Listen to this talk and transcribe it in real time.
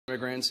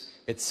immigrants.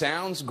 It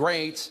sounds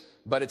great,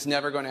 but it's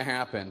never going to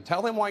happen.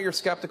 Tell him why you're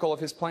skeptical of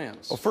his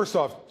plans. Well, first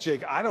off,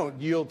 Jake, I don't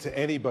yield to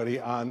anybody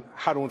on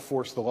how to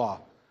enforce the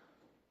law.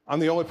 I'm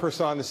the only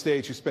person on the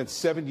stage who spent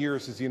 7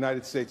 years as the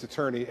United States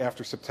Attorney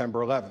after September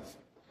 11th.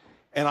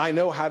 And I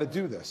know how to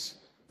do this.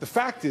 The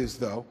fact is,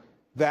 though,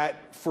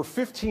 that for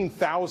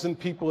 15,000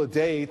 people a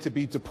day to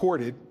be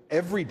deported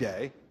every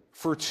day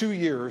for 2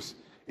 years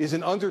is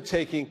an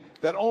undertaking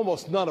that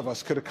almost none of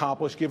us could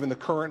accomplish given the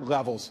current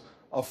levels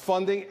of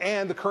funding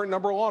and the current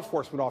number of law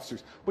enforcement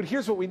officers. But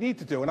here's what we need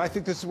to do, and I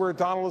think this is where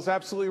Donald is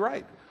absolutely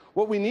right.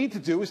 What we need to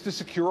do is to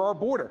secure our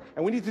border,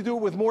 and we need to do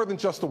it with more than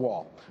just a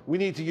wall. We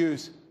need to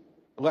use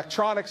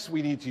electronics,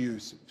 we need to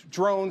use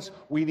drones,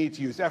 we need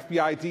to use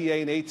FBI,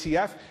 DA, and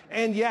ATF,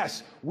 and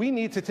yes, we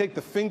need to take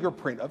the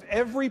fingerprint of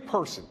every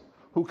person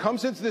who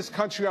comes into this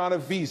country on a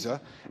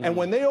visa, and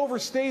when they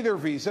overstay their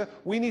visa,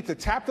 we need to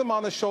tap them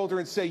on the shoulder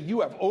and say,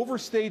 you have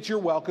overstayed your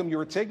welcome, you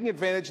are taking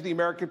advantage of the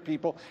American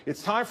people,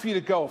 it's time for you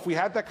to go. If we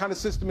had that kind of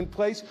system in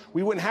place,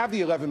 we wouldn't have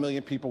the 11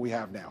 million people we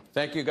have now.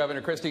 Thank you,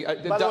 Governor Christie.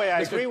 By the way,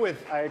 I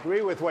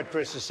agree with what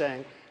Chris is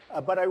saying,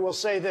 but I will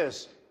say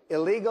this.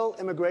 Illegal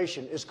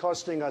immigration is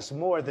costing us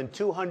more than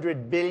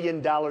 $200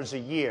 billion a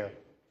year,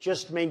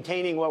 just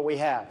maintaining what we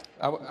have.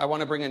 I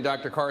want to bring in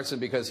Dr. Carson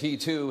because he,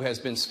 too, has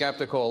been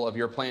skeptical of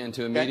your plan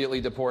to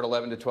immediately deport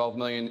 11 to 12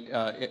 million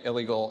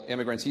illegal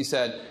immigrants. He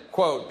said,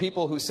 quote,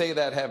 people who say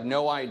that have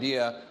no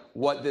idea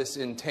what this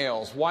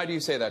entails. Why do you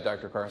say that,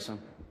 Dr.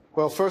 Carson?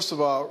 Well, first of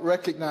all,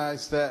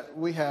 recognize that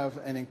we have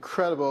an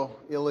incredible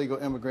illegal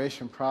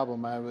immigration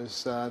problem. I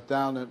was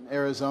down in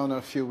Arizona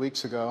a few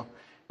weeks ago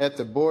at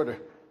the border.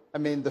 I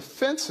mean, the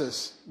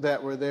fences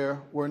that were there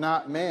were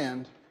not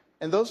manned,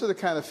 and those are the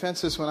kind of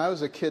fences when I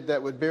was a kid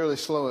that would barely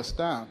slow us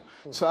down.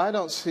 So I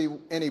don't see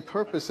any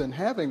purpose in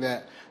having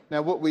that.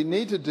 Now, what we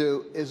need to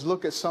do is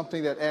look at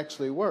something that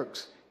actually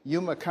works.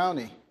 Yuma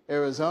County,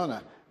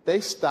 Arizona,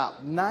 they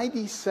stopped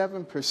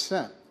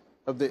 97%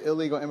 of the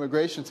illegal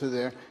immigration through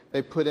there.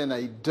 They put in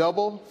a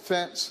double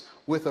fence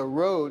with a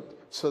road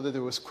so that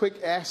there was quick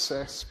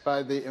access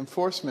by the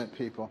enforcement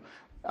people.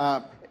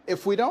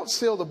 If we don't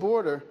seal the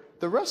border,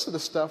 the rest of the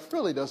stuff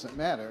really doesn't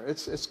matter.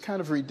 It's kind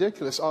of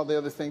ridiculous, all the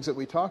other things that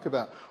we talk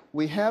about.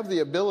 We have the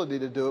ability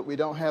to do it. We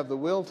don't have the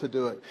will to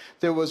do it.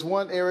 There was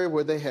one area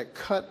where they had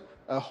cut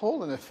a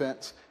hole in the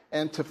fence,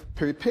 and to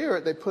prepare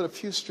it, they put a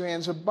few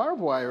strands of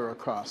barbed wire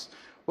across.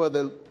 Well,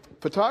 the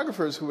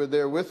photographers who were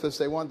there with us,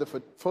 they wanted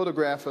to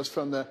photograph us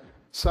from the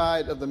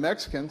side of the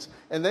Mexicans,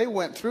 and they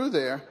went through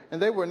there,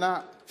 and they were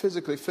not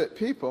physically fit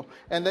people,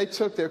 and they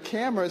took their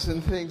cameras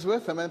and things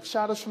with them and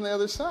shot us from the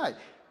other side.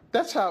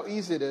 That's how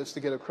easy it is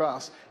to get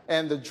across.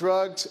 And the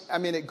drugs, I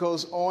mean, it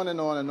goes on and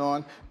on and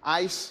on.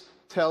 ICE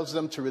tells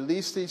them to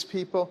release these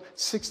people.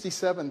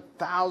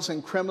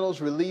 67,000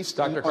 criminals released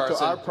onto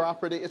our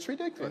property. It's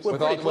ridiculous.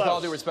 With all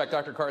due respect,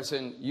 Dr.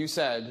 Carson, you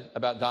said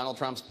about Donald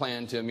Trump's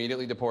plan to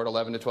immediately deport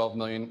 11 to 12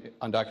 million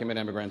undocumented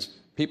immigrants.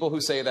 People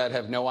who say that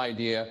have no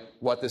idea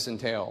what this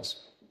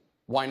entails.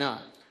 Why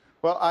not?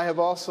 Well, I have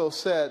also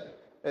said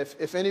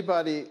if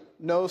anybody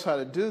knows how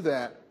to do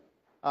that,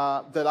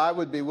 that I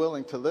would be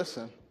willing to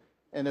listen.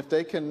 And if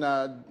they can,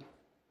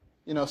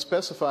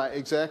 specify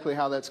exactly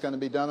how that's going to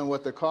be done and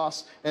what the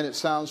costs, and it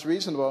sounds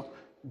reasonable,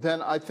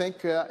 then I think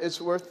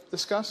it's worth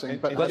discussing.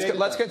 But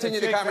let's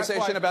continue the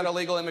conversation about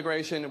illegal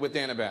immigration with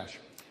Dana Bash.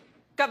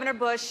 Governor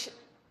Bush,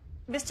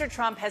 Mr.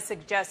 Trump has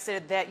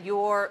suggested that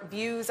your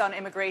views on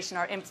immigration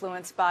are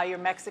influenced by your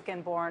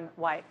Mexican-born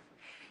wife.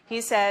 He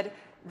said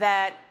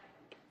that,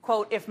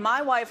 quote, if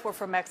my wife were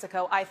from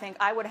Mexico, I think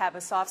I would have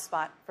a soft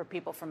spot for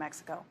people from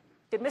Mexico.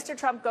 Did Mr.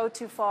 Trump go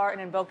too far in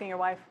invoking your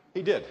wife?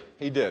 He did.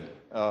 He did.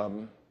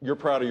 You're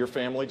proud of your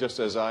family, just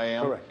as I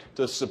am. Correct.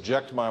 To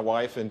subject my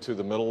wife into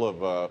the middle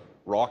of a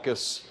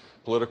raucous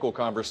political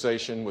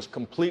conversation was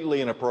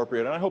completely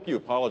inappropriate, and I hope you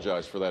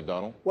apologize for that,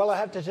 Donald. Well, I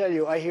have to tell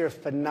you, I hear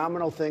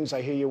phenomenal things.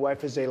 I hear your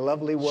wife is a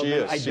lovely woman. She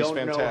is. I She's don't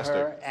fantastic.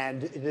 know her,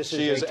 and this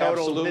she is a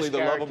total absolutely the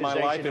love of my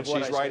life, and of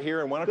what she's I right said.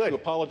 here, and why don't Good. you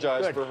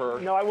apologize Good. for her?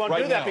 No, I won't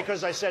right do that now.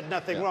 because I said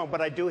nothing wrong,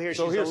 but I do hear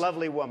she's a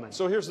lovely woman.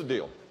 So here's the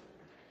deal.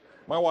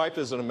 My wife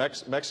is a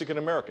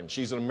Mexican-American.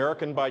 She's an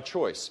American by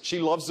choice. She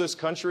loves this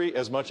country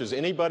as much as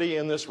anybody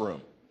in this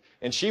room.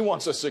 And she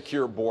wants a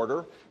secure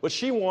border, but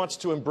she wants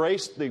to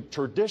embrace the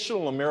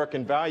traditional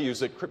American values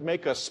that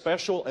make us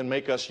special and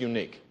make us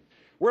unique.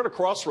 We're at a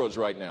crossroads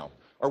right now.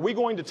 Are we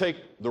going to take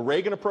the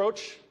Reagan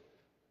approach,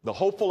 the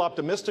hopeful,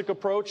 optimistic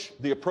approach,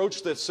 the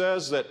approach that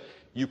says that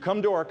you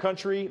come to our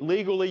country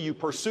legally, you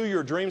pursue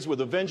your dreams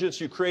with a vengeance,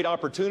 you create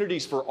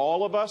opportunities for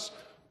all of us,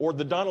 or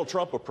the Donald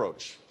Trump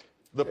approach?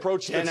 The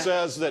approach that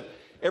says that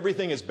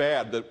everything is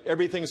bad, that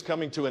everything's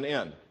coming to an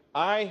end.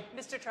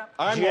 Mr. Trump.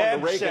 I'm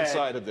on the Reagan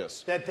side of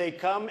this. That they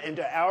come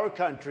into our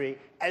country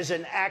as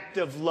an act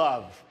of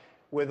love.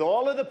 With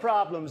all of the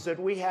problems that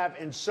we have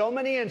in so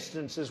many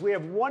instances, we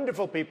have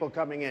wonderful people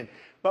coming in.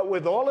 But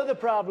with all of the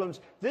problems,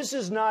 this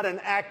is not an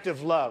act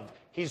of love.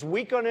 He's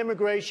weak on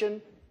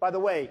immigration. By the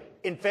way,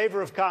 in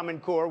favor of Common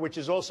Core, which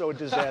is also a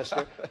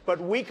disaster. But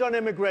weak on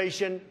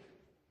immigration,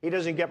 he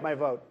doesn't get my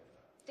vote.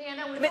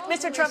 Dana, with all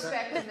Mr. due Trump,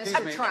 respect to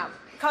Mr. Trump,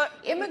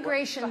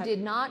 immigration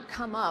did not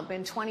come up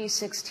in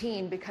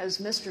 2016 because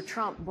Mr.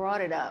 Trump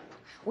brought it up.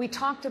 We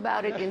talked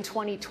about it in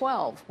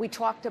 2012. We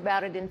talked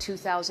about it in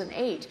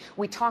 2008.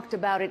 We talked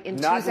about it in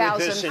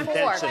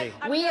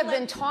 2004. We have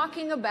been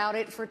talking about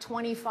it for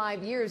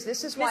 25 years.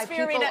 This is why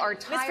people are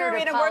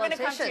tired of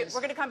politicians.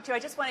 We're going to come to you. I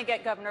just want to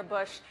get Governor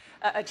Bush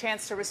a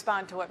chance to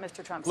respond to what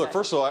Mr. Trump said. Look,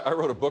 first of all, I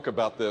wrote a book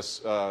about this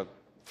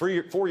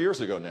 4 years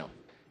ago now.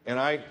 And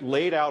I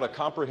laid out a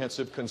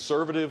comprehensive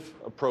conservative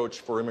approach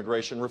for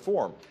immigration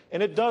reform.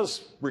 And it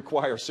does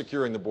require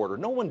securing the border.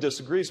 No one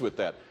disagrees with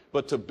that.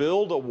 But to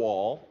build a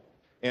wall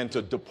and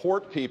to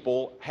deport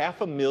people,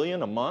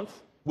 500,000 a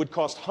month, would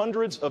cost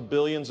hundreds of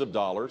billions of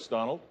dollars,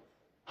 Donald.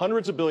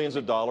 Hundreds of billions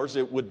of dollars.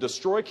 It would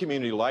destroy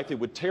community life. It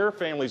would tear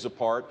families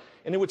apart.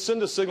 And it would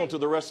send a signal to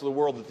the rest of the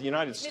world that the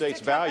United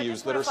States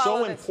values that are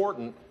so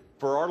important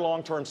for our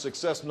long-term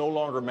success no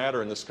longer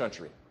matter in this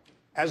country.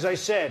 As I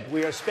said,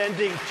 we are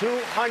spending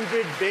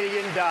 $200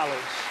 billion.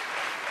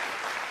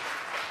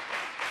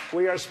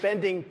 We are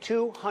spending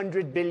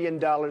 $200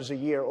 billion a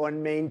year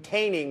on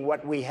maintaining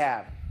what we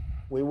have.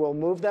 We will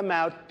move them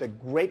out. The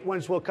great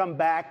ones will come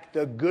back.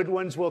 The good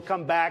ones will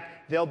come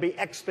back. They'll be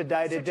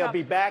expedited. They'll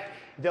be back.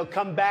 They'll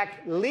come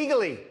back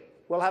legally.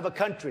 We'll have a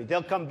country.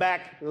 They'll come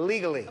back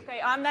legally.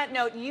 Okay, on that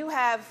note, you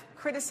have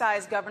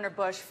criticized Governor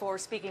Bush for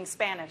speaking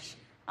Spanish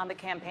on the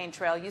campaign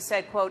trail. You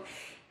said, quote,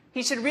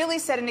 he should really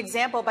set an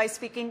example by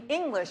speaking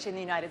English in the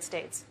United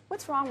States.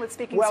 What's wrong with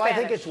speaking Spanish? Well, I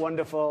think it's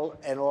wonderful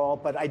and all,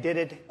 but I did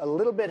it a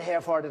little bit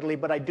half-heartedly,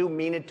 but I do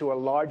mean it to a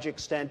large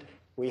extent.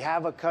 We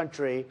have a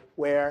country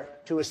where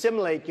to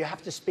assimilate, you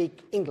have to speak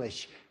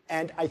English.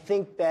 And I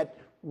think that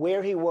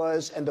where he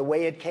was and the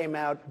way it came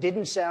out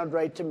didn't sound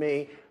right to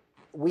me.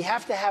 We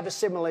have to have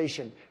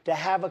assimilation. To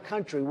have a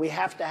country, we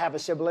have to have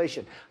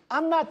assimilation.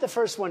 I'm not the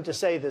first one to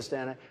say this,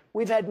 Dana.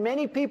 We've had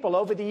many people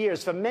over the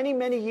years, for many,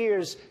 many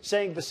years,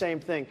 saying the same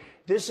thing.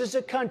 This is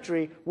a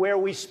country where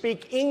we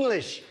speak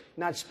English,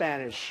 not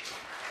Spanish.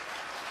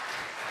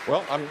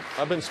 Well,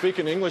 I've been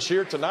speaking English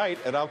here tonight,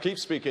 and I'll keep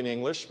speaking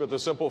English. But the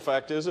simple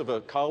fact is, if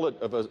a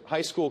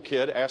high school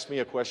kid asked me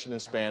a question in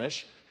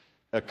Spanish,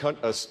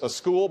 a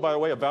school, by the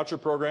way, a voucher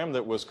program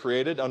that was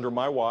created under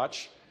my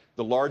watch,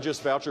 the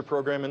largest voucher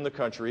program in the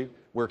country,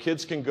 where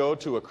kids can go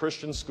to a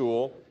Christian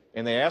school,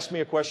 and they ask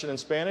me a question in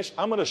Spanish,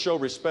 I'm going to show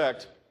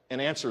respect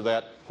and answer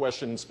that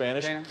question in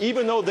Spanish,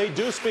 even though they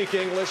do speak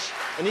English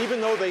and even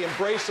though they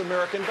embrace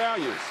American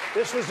values.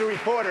 This was a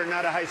reporter,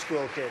 not a high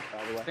school kid,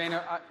 by the way.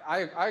 Dana,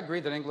 I agree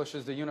that English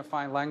is the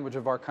unifying language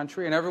of our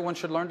country, and everyone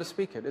should learn to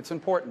speak it. It's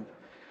important.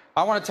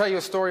 I want to tell you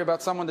a story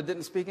about someone that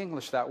didn't speak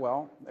English that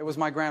well. It was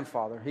my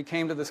grandfather. He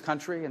came to this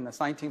country in the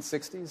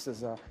 1960s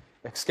as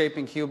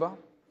escaping Cuba,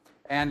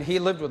 and he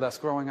lived with us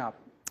growing up.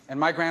 And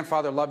my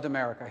grandfather loved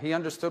America. He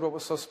understood what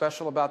was so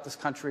special about this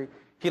country.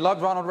 He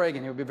loved Ronald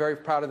Reagan. He would be very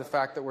proud of the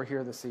fact that we're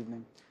here this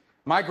evening.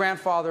 My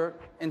grandfather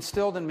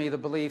instilled in me the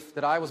belief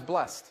that I was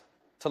blessed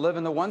to live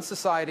in the one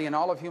society in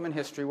all of human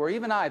history where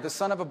even I, the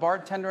son of a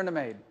bartender and a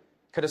maid,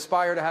 could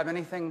aspire to have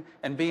anything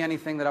and be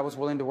anything that I was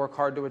willing to work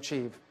hard to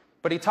achieve.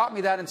 But he taught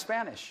me that in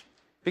Spanish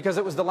because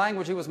it was the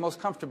language he was most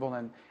comfortable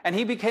in. And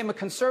he became a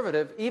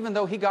conservative even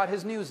though he got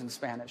his news in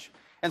Spanish.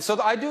 And so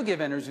I do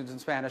give interviews in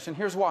Spanish, and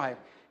here's why.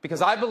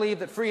 Because I believe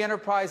that free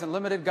enterprise and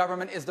limited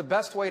government is the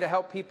best way to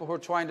help people who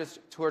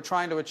are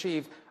trying to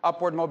achieve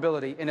upward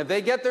mobility. And if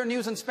they get their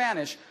news in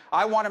Spanish,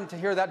 I want them to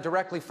hear that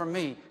directly from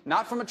me,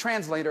 not from a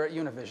translator at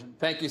Univision.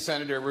 Thank you,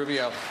 Senator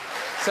Rubio.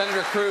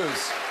 Senator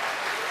Cruz.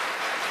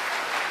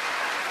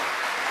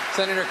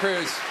 Senator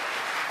Cruz,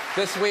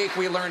 this week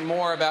we learned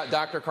more about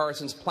Dr.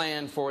 Carson's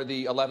plan for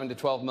the 11 to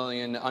 12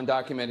 million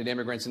undocumented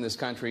immigrants in this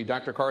country.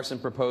 Dr. Carson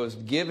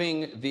proposed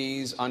giving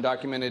these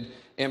undocumented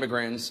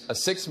immigrants a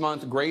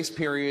 6-month grace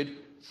period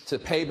to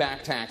pay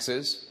back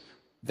taxes,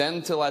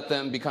 then to let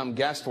them become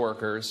guest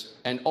workers,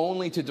 and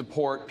only to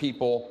deport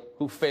people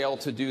who fail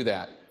to do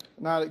that.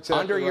 Not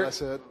exactly what I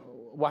said.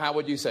 Well, how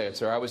would you say it,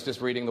 sir? I was just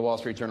reading the Wall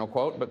Street Journal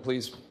quote, but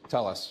please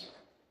tell us.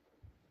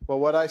 Well,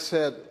 what I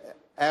said,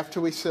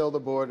 after we seal the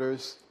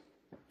borders,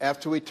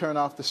 after we turn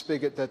off the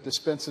spigot that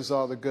dispenses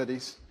all the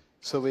goodies,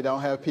 so we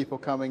don't have people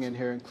coming in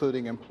here,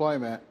 including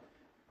employment,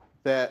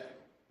 that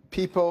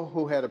people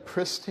who had a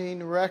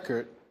pristine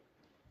record,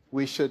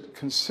 we should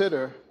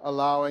consider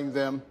allowing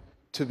them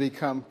to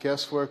become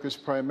guest workers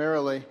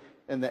primarily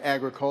in the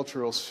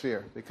agricultural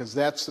sphere, because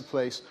that's the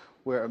place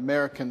where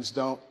Americans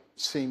don't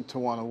seem to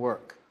want to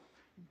work.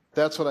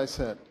 That's what I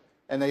said.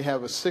 And they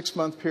have a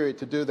 6-month period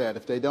to do that.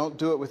 If they don't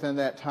do it within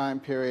that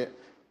time period,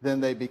 then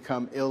they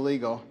become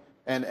illegal.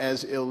 And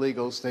as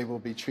illegals, they will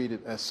be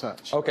treated as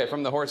such. Okay,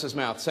 from the horse's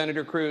mouth.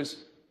 Senator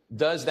Cruz,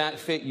 does that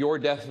fit your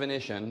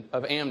definition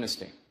of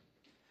amnesty?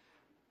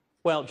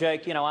 Well,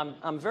 Jake, you know,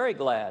 I'm very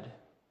glad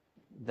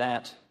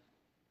that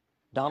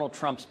Donald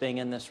Trump's being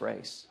in this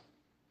race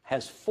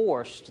has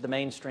forced the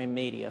mainstream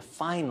media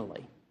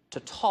finally to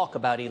talk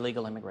about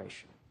illegal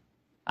immigration.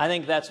 I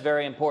think that's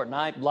very important.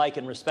 I like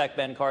and respect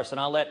Ben Carson.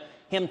 I'll let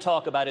him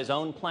talk about his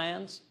own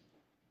plans.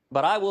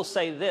 But I will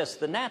say this,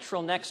 the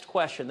natural next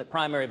question that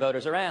primary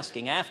voters are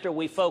asking after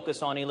we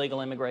focus on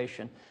illegal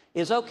immigration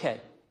is, okay,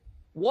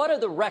 what are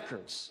the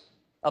records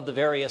of the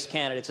various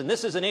candidates? And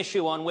this is an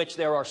issue on which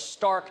there are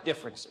stark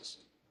differences.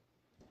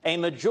 A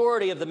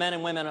majority of the men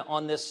and women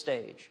on this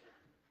stage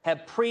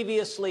have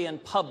previously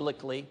and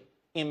publicly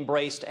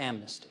embraced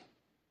amnesty.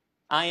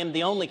 I am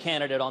the only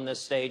candidate on this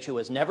stage who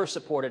has never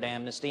supported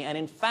amnesty and,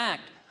 in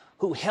fact,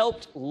 who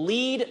helped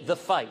lead the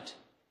fight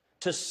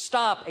to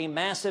stop a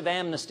massive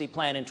amnesty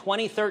plan in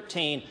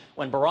 2013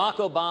 when Barack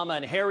Obama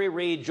and Harry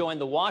Reid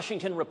joined the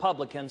Washington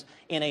Republicans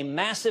in a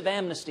massive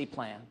amnesty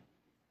plan.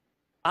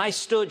 I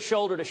stood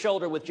shoulder to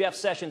shoulder with Jeff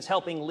Sessions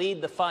helping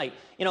lead the fight.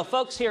 You know,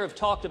 folks here have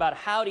talked about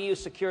how do you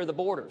secure the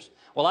borders.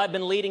 Well, I've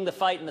been leading the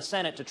fight in the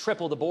Senate to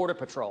triple the Border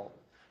Patrol,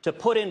 to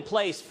put in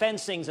place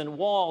fencings and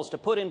walls, to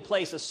put in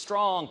place a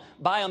strong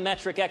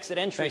biometric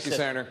exit-entry system. Thank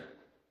you, Senator.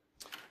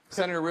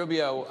 Senator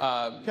Rubio,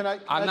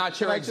 I'm not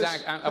sure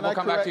exactly. We'll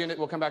come back to you.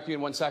 We'll come back to you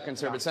in 1 second,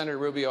 sir. Yeah. But Senator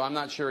Rubio, I'm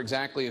not sure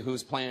exactly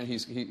whose plan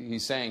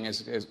he's saying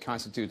as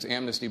constitutes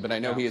amnesty, but I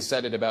know he has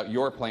said it about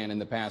your plan in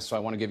the past. So I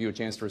want to give you a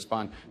chance to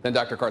respond. Then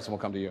Dr. Carson will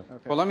come to you.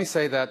 Okay. Well, let me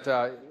say that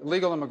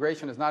illegal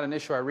immigration is not an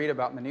issue I read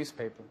about in the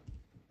newspaper.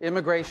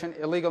 Immigration,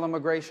 illegal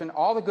immigration,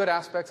 all the good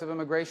aspects of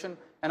immigration,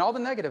 and all the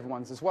negative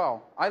ones as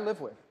well, I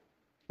live with.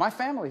 My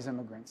family's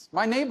immigrants.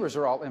 My neighbors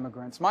are all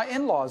immigrants. My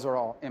in-laws are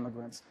all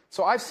immigrants.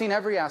 So I've seen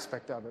every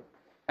aspect of it.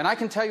 And I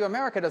can tell you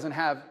America doesn't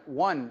have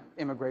one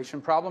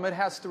immigration problem. It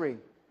has three.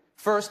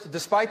 First,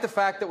 despite the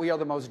fact that we are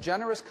the most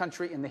generous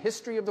country in the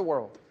history of the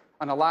world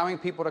on allowing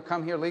people to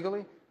come here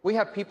legally, we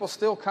have people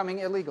still coming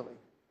illegally.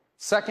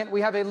 Second,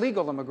 we have a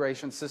legal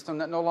immigration system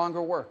that no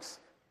longer works.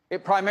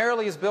 It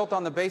primarily is built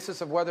on the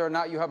basis of whether or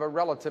not you have a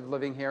relative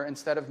living here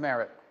instead of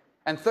merit.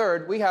 And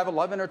third, we have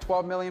 11 or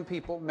 12 million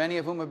people, many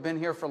of whom have been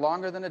here for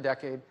longer than a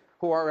decade,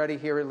 who are already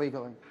here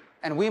illegally.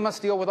 And we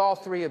must deal with all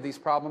three of these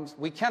problems.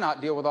 We cannot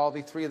deal with all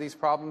three of these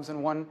problems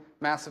in one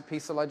massive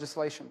piece of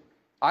legislation.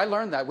 I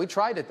learned that. We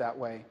tried it that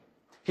way.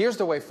 Here's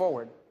the way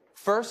forward.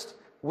 First,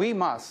 we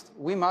must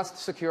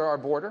secure our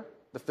border,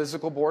 the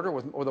physical border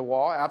with the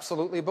wall,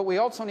 absolutely, but we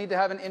also need to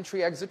have an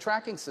entry-exit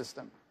tracking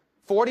system.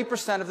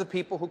 40% of the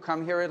people who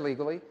come here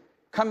illegally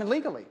come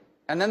illegally,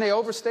 and then they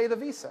overstay the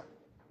visa.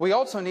 We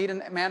also need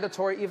a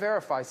mandatory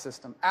E-Verify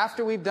system.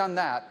 After we've done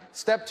that,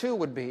 step two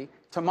would be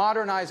to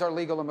modernize our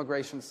legal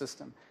immigration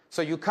system.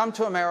 So you come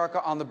to America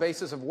on the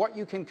basis of what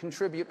you can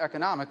contribute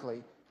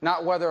economically,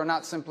 not whether or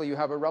not simply you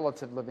have a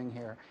relative living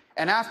here.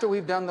 And after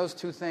we've done those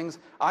two things,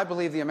 I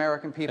believe the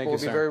American people will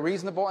be very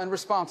reasonable and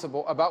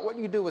responsible about what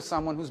you do with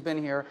someone who's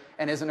been here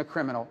and isn't a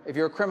criminal. If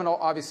you're a criminal,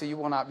 obviously you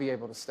will not be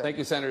able to stay. Thank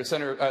you,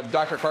 Senator.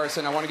 Dr.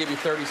 Carson, I want to give you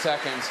 30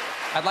 seconds.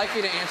 I'd like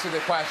you to answer the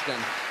question.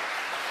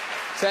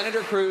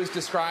 Senator Cruz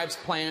describes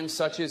plans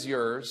such as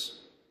yours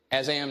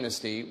as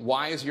amnesty.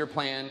 Why is your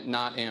plan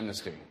not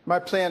amnesty? My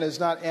plan is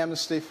not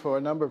amnesty for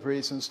a number of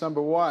reasons.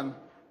 Number one,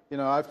 you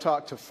know, I've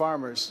talked to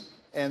farmers,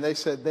 and they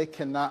said they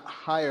cannot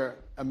hire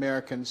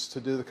Americans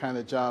to do the kind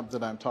of job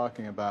that I'm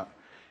talking about.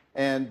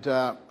 And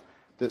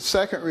the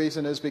second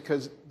reason is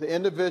because the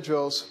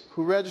individuals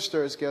who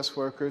register as guest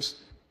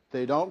workers,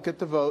 they don't get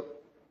the vote,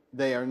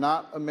 they are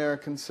not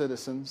American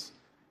citizens,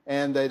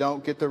 and they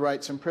don't get the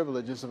rights and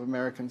privileges of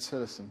American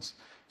citizens.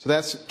 So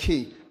that's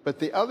key. But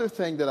the other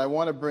thing that I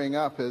want to bring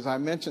up is I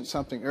mentioned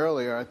something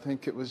earlier. I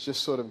think it was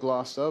just sort of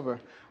glossed over.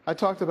 I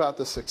talked about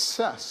the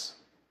success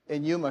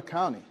in Yuma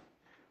County.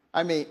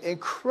 I mean,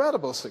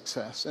 incredible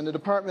success. And the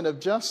Department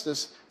of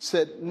Justice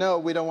said, no,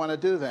 we don't want to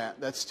do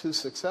that. That's too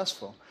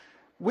successful.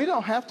 We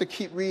don't have to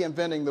keep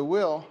reinventing the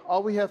wheel.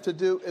 All we have to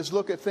do is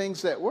look at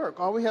things that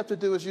work. All we have to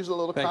do is use a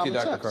little common sense.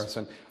 Thank you, Dr.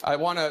 Carson. I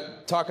want to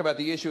talk about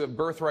the issue of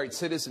birthright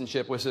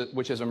citizenship, which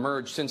has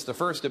emerged since the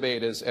first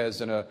debate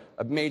as a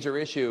major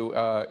issue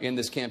in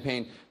this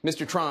campaign.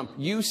 Mr. Trump,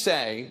 you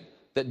say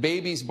that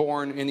babies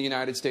born in the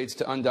United States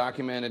to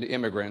undocumented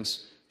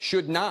immigrants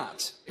should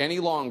not any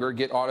longer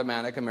get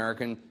automatic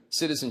American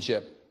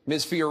citizenship.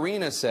 Ms.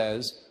 Fiorina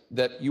says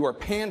that you are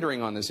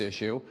pandering on this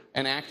issue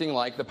and acting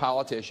like the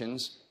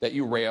politicians that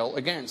you rail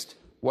against.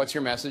 What's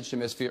your message to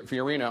Ms.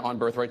 Fiorina on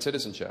birthright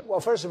citizenship? Well,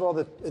 first of all,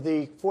 the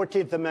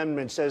 14th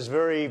Amendment says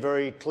very,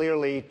 very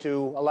clearly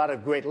to a lot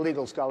of great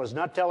legal scholars,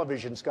 not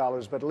television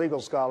scholars, but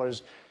legal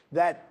scholars,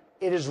 that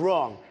it is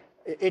wrong.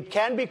 It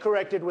can be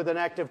corrected with an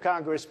act of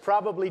Congress,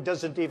 probably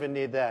doesn't even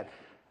need that.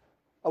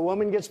 A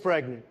woman gets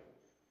pregnant.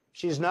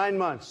 She's 9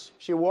 months.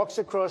 She walks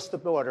across the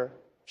border.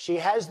 She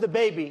has the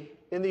baby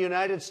in the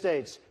United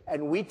States,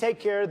 and we take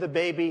care of the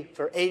baby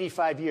for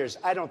 85 years.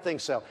 I don't think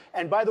so.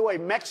 And by the way,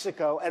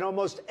 Mexico and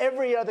almost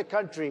every other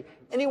country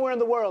anywhere in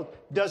the world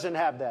doesn't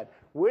have that.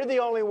 We're the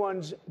only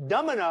ones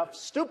dumb enough,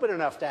 stupid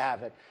enough to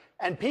have it.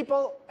 And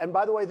people, and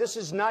by the way, this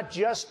is not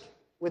just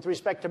with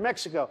respect to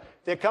Mexico.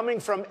 They're coming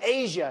from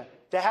Asia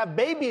to have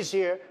babies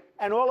here,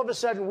 and all of a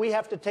sudden we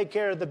have to take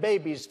care of the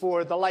babies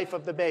for the life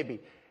of the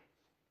baby.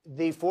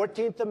 The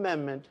 14th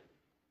Amendment,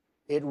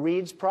 it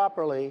reads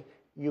properly.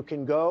 You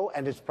can go,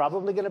 and it's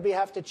probably going to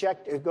have to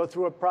go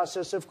through a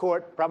process of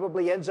court,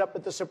 probably ends up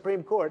at the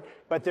Supreme Court.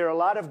 But there are a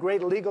lot of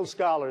great legal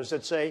scholars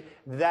that say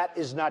that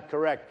is not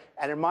correct.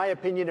 And in my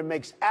opinion, it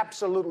makes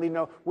absolutely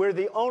we're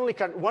the only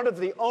one of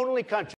the only countries